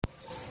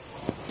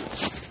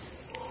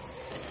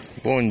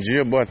Bom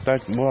dia, boa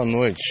tarde, boa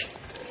noite.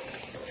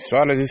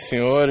 Senhoras e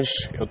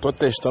senhores, eu estou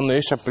testando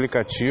este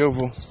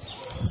aplicativo.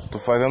 Estou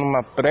fazendo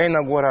uma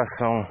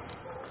pré-inauguração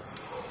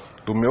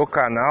do meu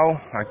canal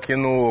aqui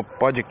no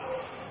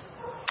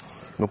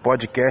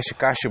podcast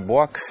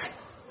Cashbox.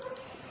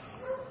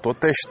 Estou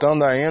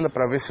testando ainda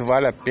para ver se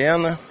vale a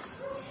pena.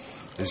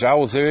 Já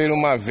usei ele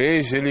uma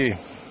vez, ele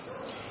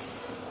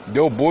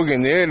deu bug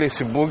nele.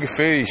 Esse bug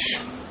fez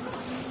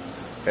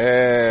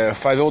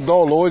fazer o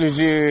download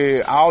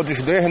de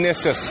áudios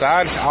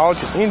desnecessários,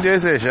 áudios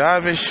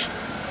indesejáveis.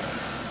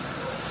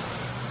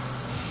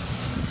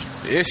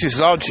 Esses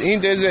áudios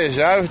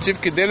indesejáveis, tive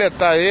que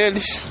deletar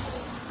eles.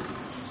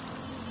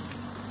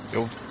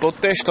 Eu tô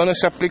testando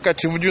esse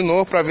aplicativo de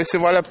novo para ver se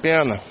vale a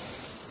pena.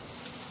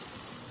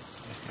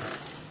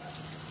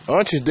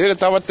 Antes dele eu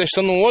estava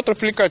testando um outro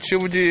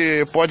aplicativo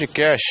de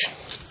podcast,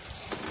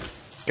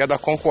 que é da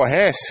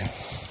concorrência.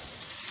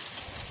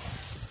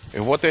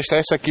 Eu vou testar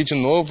isso aqui de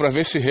novo para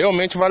ver se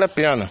realmente vale a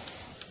pena.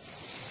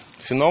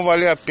 Se não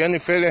valer a pena,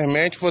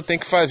 infelizmente, vou ter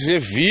que fazer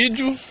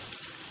vídeo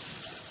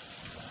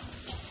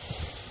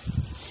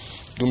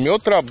do meu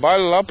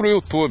trabalho lá pro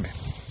YouTube.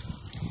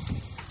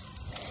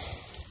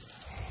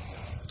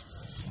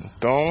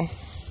 Então,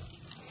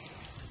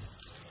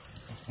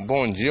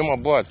 bom dia, uma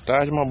boa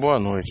tarde, uma boa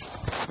noite.